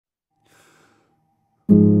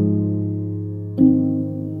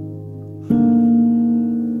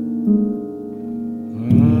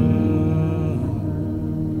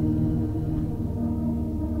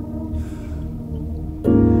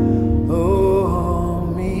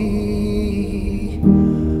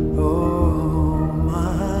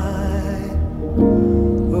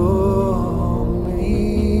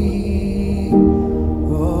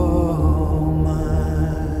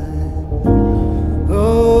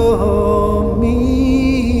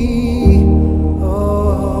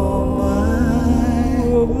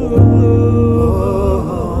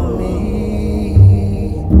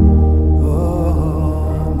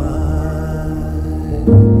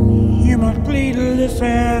need to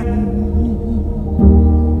listen,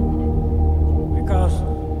 because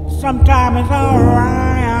sometimes it's alright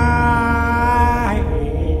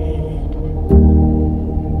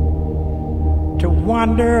to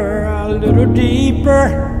wander a little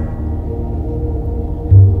deeper.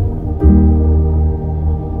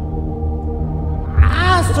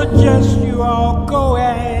 I suggest you all go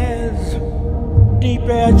as deep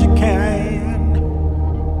as you can,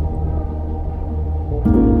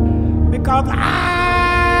 because I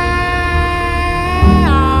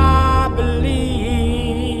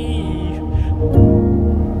believe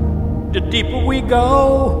the deeper we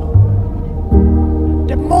go,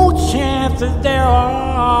 the more chances there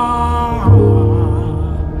are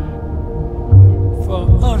for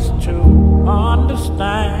us to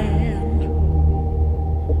understand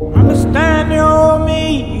the old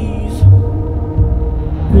me's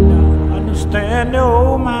and understand the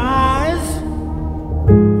old my's.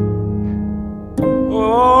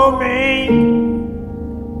 Oh me,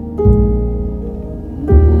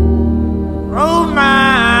 oh my,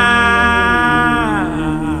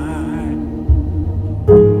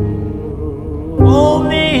 oh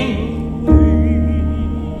me,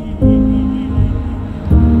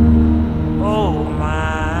 oh my.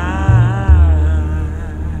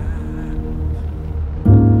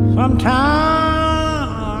 Sometimes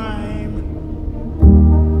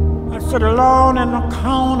I sit alone in the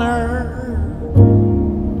corner,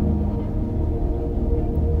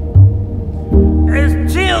 as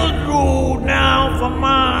tears roll down from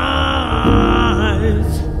my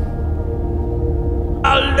eyes.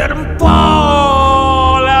 I'll let them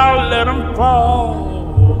fall, I'll let them fall.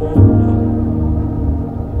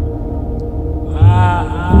 I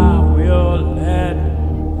will let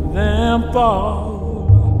them fall.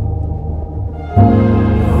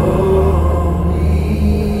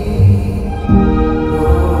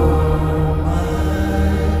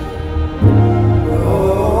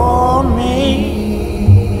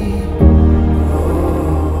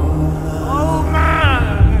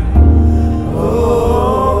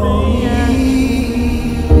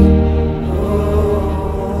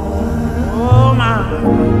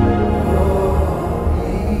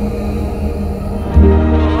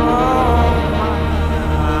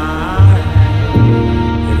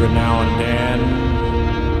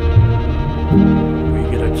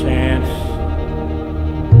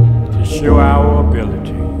 Show our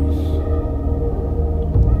abilities.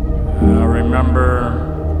 I remember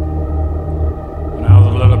when I was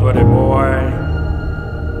a little bitty boy,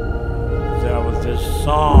 there was this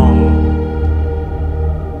song,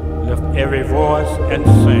 lift every voice and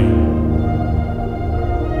sing.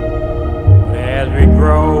 But as we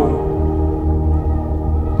grow,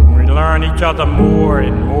 we learn each other more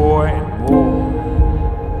and more and more.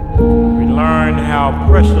 We learn how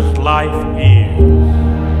precious life is.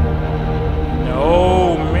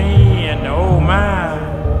 Oh me and oh my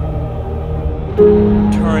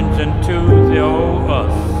turns into the old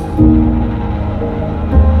us.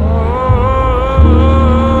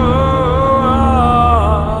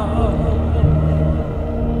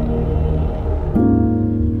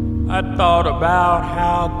 I thought about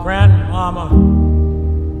how grandmama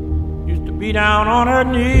used to be down on her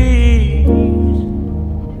knees,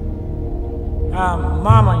 how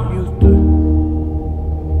mama used to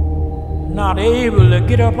not able to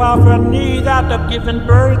get up off her knees after giving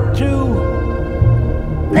birth to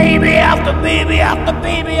baby after baby after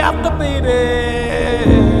baby after baby.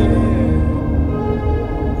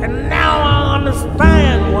 And now I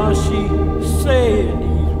understand why she said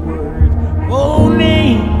these words. Oh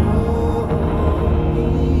me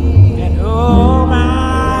and oh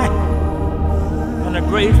my, in a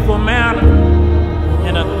graceful manner,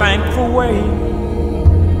 in a thankful way.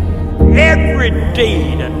 Every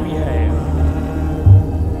day that we